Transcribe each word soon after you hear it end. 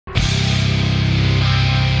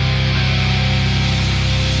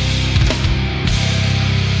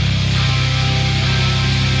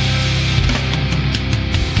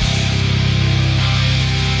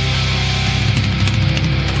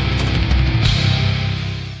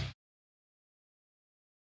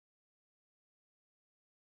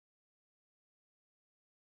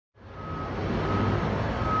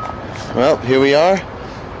Well, here we are.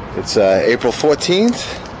 It's April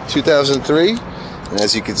 14th, 2003, and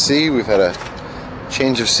as you can see, we've had a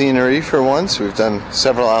change of scenery for once. We've done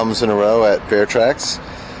several albums in a row at Bear Tracks,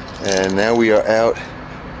 and now we are out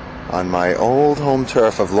on my old home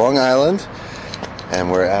turf of Long Island,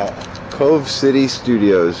 and we're at Cove City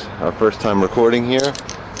Studios, our first time recording here,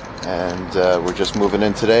 and we're just moving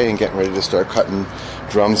in today and getting ready to start cutting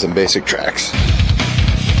drums and basic tracks.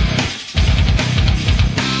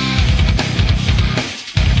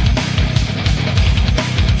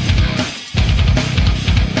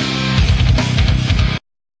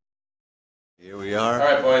 Here we are. All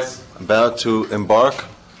right, boys. About to embark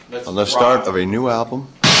on the start of a new album.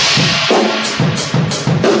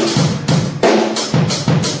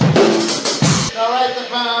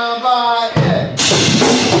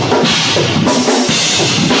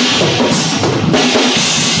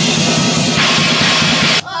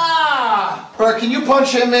 Bert, can you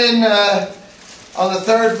punch him in on the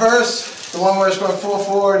third verse? The one where it's going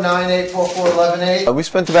 4/4, 9/8, 4/4, 11/8. We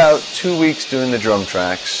spent about 2 weeks doing the drum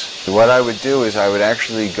tracks. What I would do is I would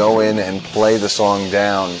actually go in and play the song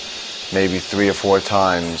down maybe 3 or 4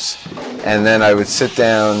 times, and then I would sit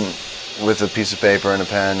down with a piece of paper and a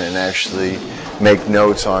pen and actually make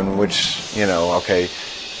notes on which, okay,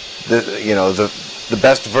 the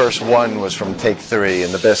best verse 1 was from take 3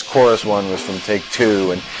 and the best chorus 1 was from take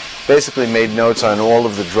 2, and basically made notes on all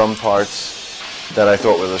of the drum parts that I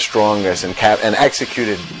thought were the strongest and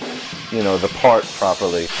executed, the part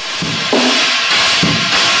properly.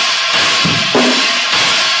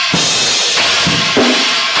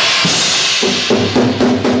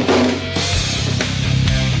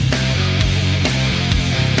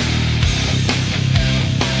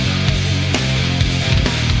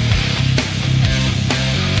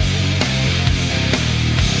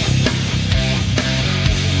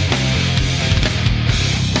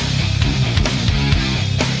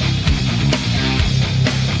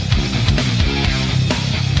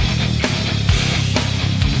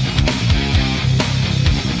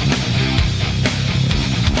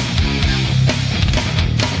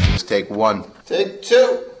 Take 1. Take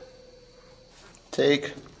 2.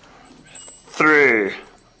 Take 3.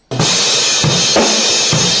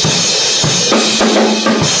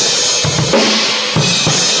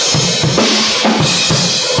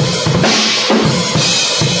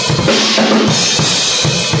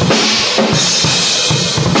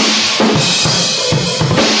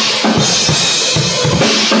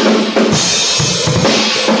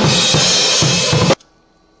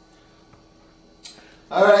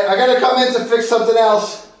 All right, I gotta come in to fix something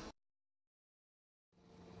else.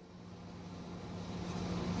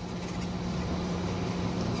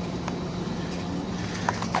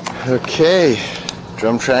 Okay,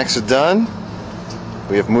 drum tracks are done.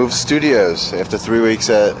 We have moved studios after 3 weeks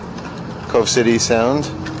at Cove City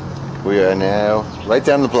Sound. We are now right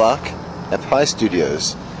down the block at Pi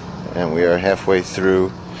Studios, and we are halfway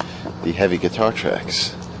through the heavy guitar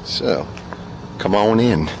tracks. So, come on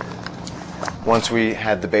in. Once we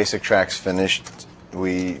had the basic tracks finished,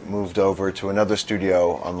 we moved over to another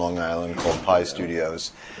studio on Long Island called Pi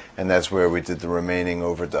Studios, and that's where we did the remaining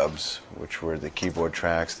overdubs, which were the keyboard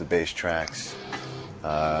tracks, the bass tracks,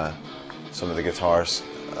 some of the guitars,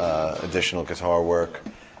 additional guitar work,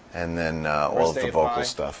 and then all of the vocal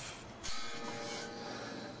stuff.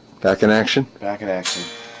 Back in action? Back in action.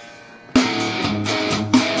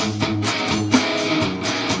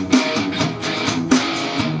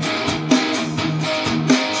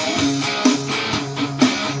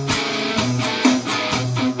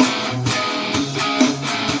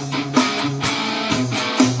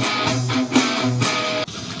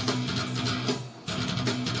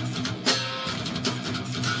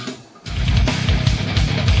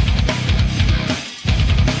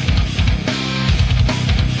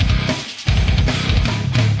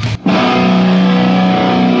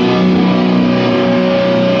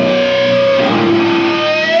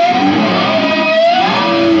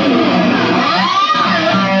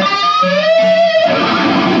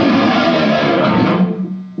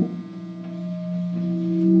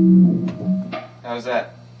 How's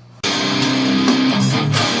that?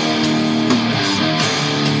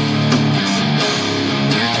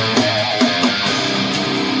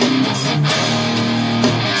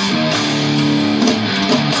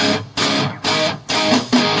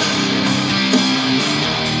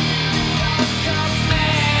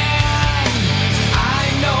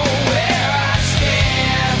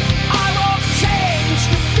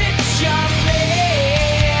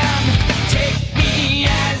 Take me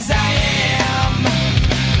as I am.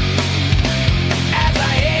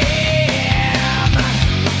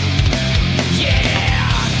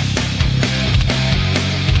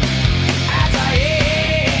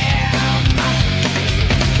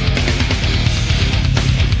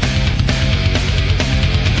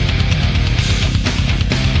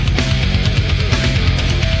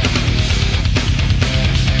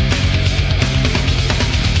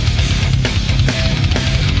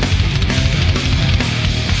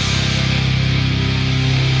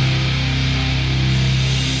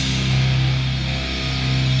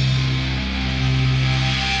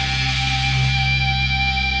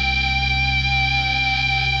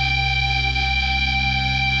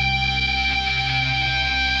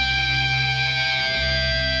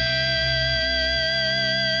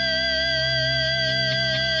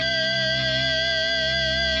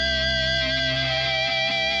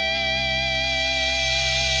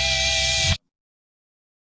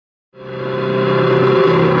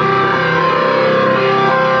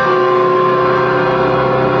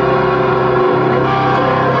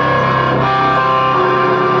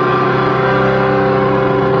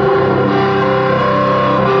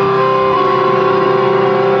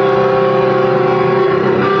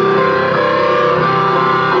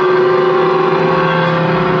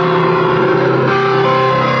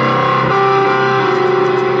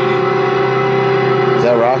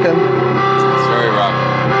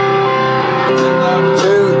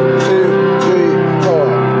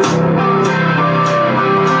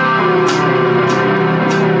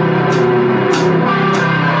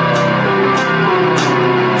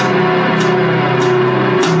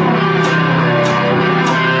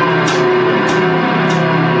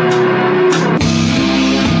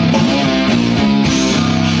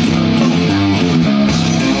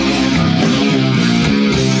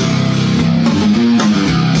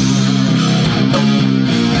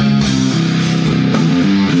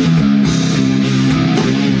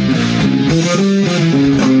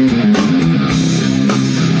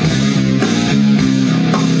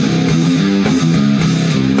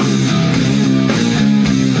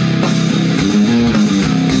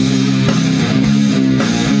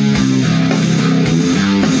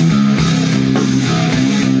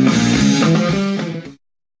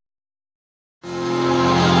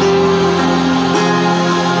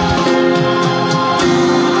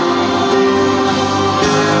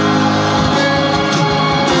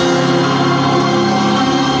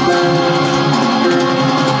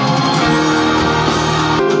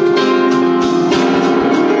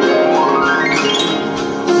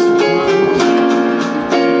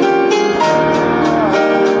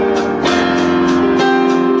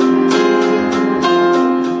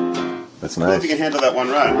 if you can handle that one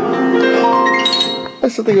run. I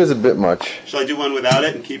still think it was a bit much. Shall I do one without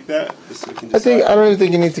it and keep that? Just so we can I decide? don't even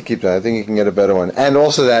think you need to keep that. I think you can get a better one. And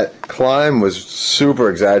also that climb was super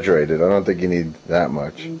exaggerated. I don't think you need that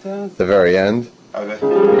much. The very end. Okay.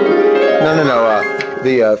 No.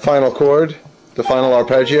 The final chord, the final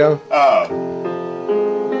arpeggio. Oh.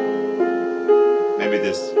 Maybe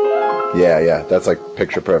this. Yeah. That's like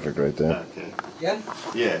picture perfect right there. Okay. Yeah?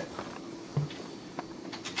 Yeah.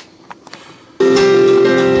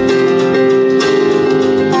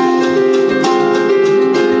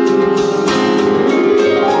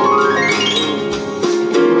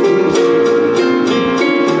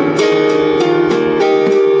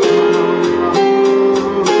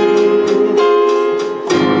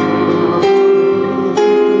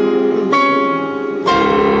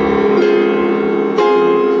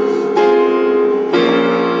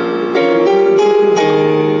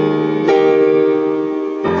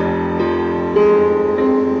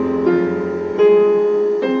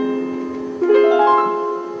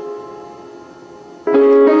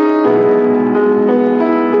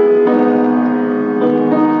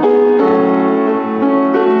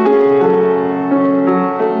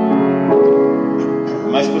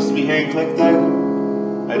 Am I supposed to be hearing click there?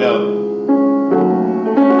 I don't.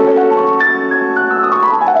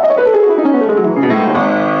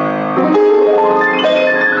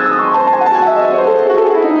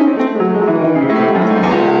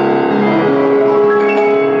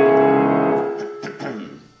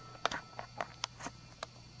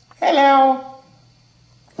 Hello.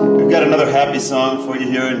 We've got another happy song for you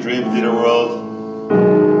here in Dream Theater World.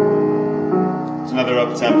 It's another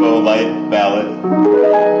up-tempo, light ballad.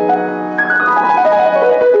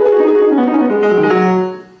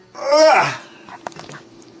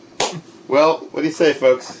 Well, what do you say,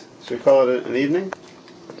 folks? Should we call it an evening?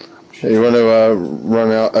 You want to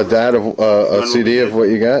run out a CD of what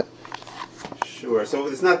you got? Sure. So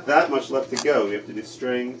there's not that much left to go. We have to do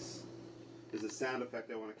strings. There's a sound effect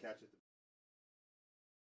I want to catch.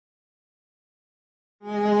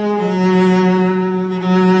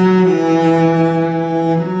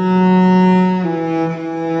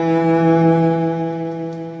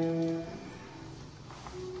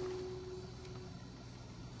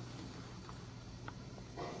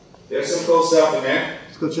 There's some cool stuff in there.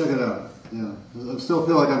 Let's go check it out. Yeah. I still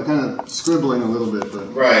feel like I'm kind of scribbling a little bit,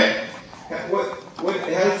 but... Right.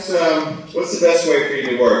 What's the best way for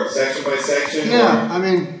you to work? Section by section? Yeah, I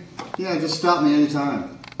mean, yeah, just stop me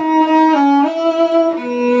anytime.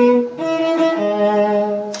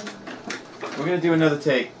 We're going to do another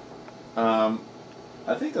take. I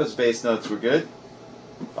think those bass notes were good.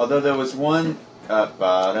 Although there was one,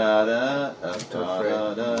 ba-da-da,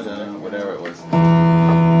 ba-da-da-da, whatever it was.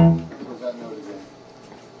 What was that note again?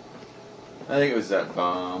 I think it was that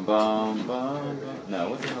bum, bum, bum, bum. No,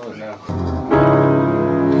 what the hell is that?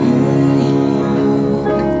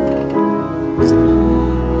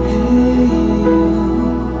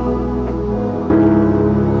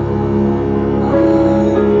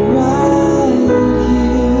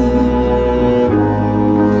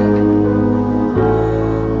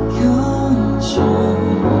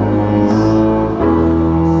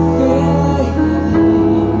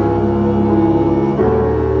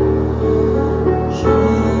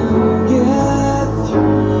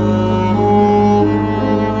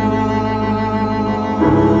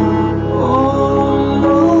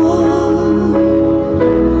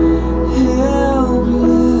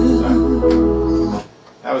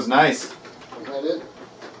 That was nice. Was that it?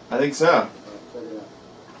 I think so. Check it out.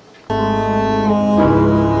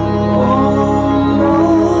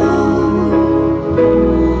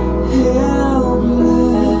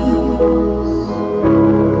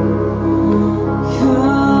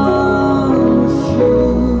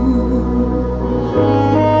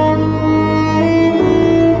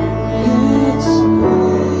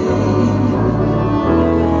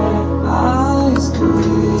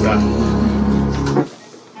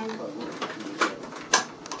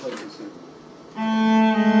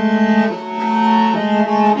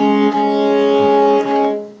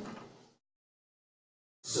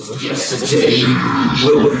 Yesterday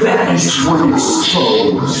will vanish when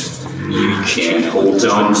exposed. You can't hold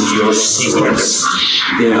on to your secrets.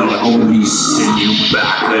 They'll only send you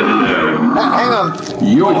back alone. Hang on.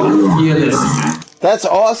 You're listening. That's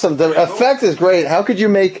awesome. The effect is great. How could you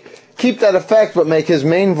keep that effect but make his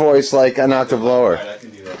main voice like an octave lower? I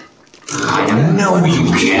can do that. I know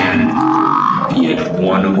you can. Be at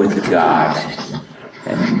one with God.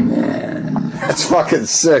 And then That's fucking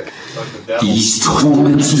sick. These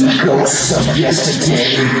tormenting ghosts of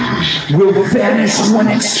yesterday will vanish when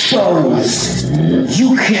exposed.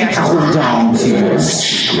 You can't hold on to your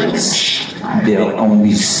secrets. They'll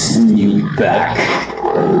only send you back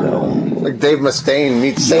alone. Like Dave Mustaine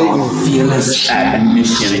meets Satan. Your fearless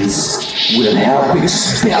admissions will help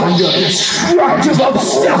expel your destructive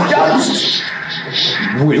obstructions.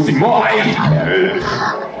 With my help,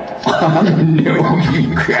 I know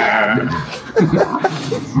you can.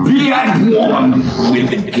 Be at one with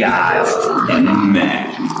the gods and man.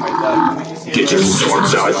 Get your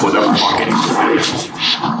swords out for the fucking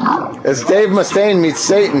fight. It's Dave Mustaine meets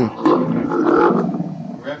Satan.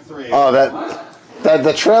 Rep 3. Oh, that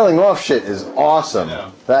the trailing off shit is awesome.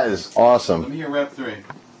 Yeah. That is awesome. Let me hear rep 3.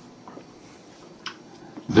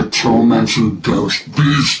 The tormenting ghost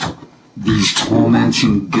beast. These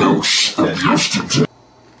tormenting ghosts of yesterday.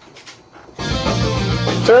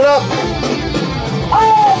 Turn it up.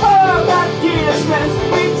 Over that distance,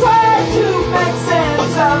 we try to make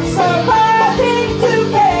sense of surviving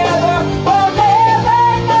together while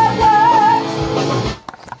living apart.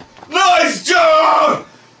 Nice job!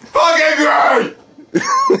 Fucking great!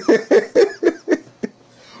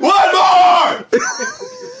 One more!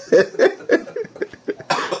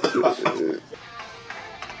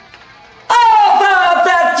 Over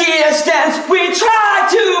that distance, we try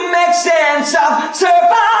to make sense of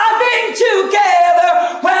surviving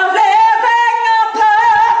together while living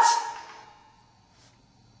apart.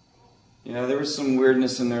 Yeah, there was some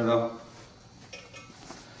weirdness in there though.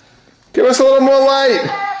 Give us a little more light.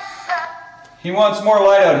 He wants more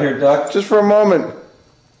light out here, Duck. Just for a moment.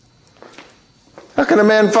 How can a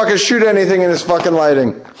man fucking shoot anything in his fucking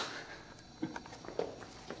lighting?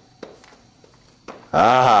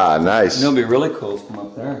 Ah, nice. It'll be really cool from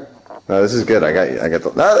up there. No, this is good. I got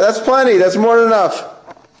the. No, that's plenty. That's more than enough.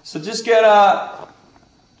 So just get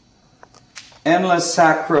Endless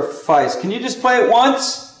Sacrifice. Can you just play it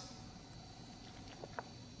once?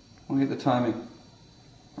 We'll get the timing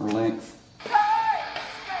or length.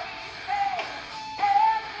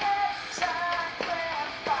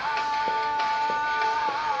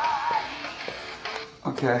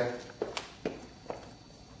 Okay.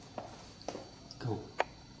 Go.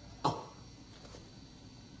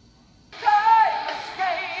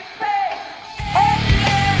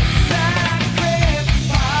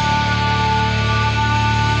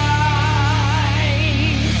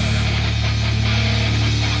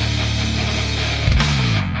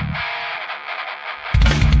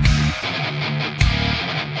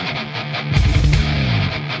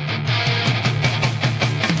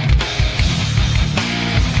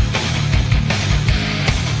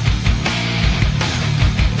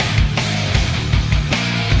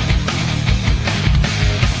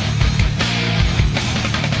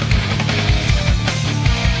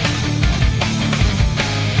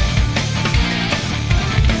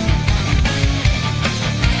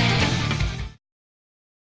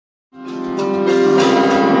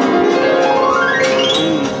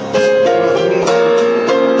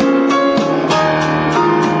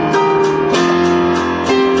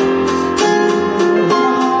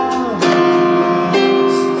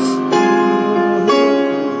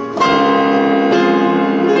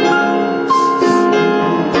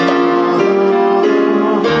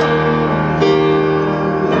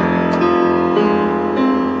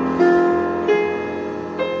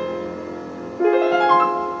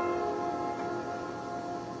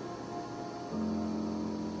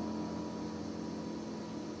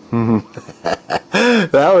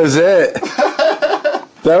 That was it.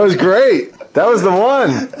 That was great. That was the one.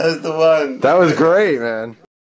 That's the one. That was great, man.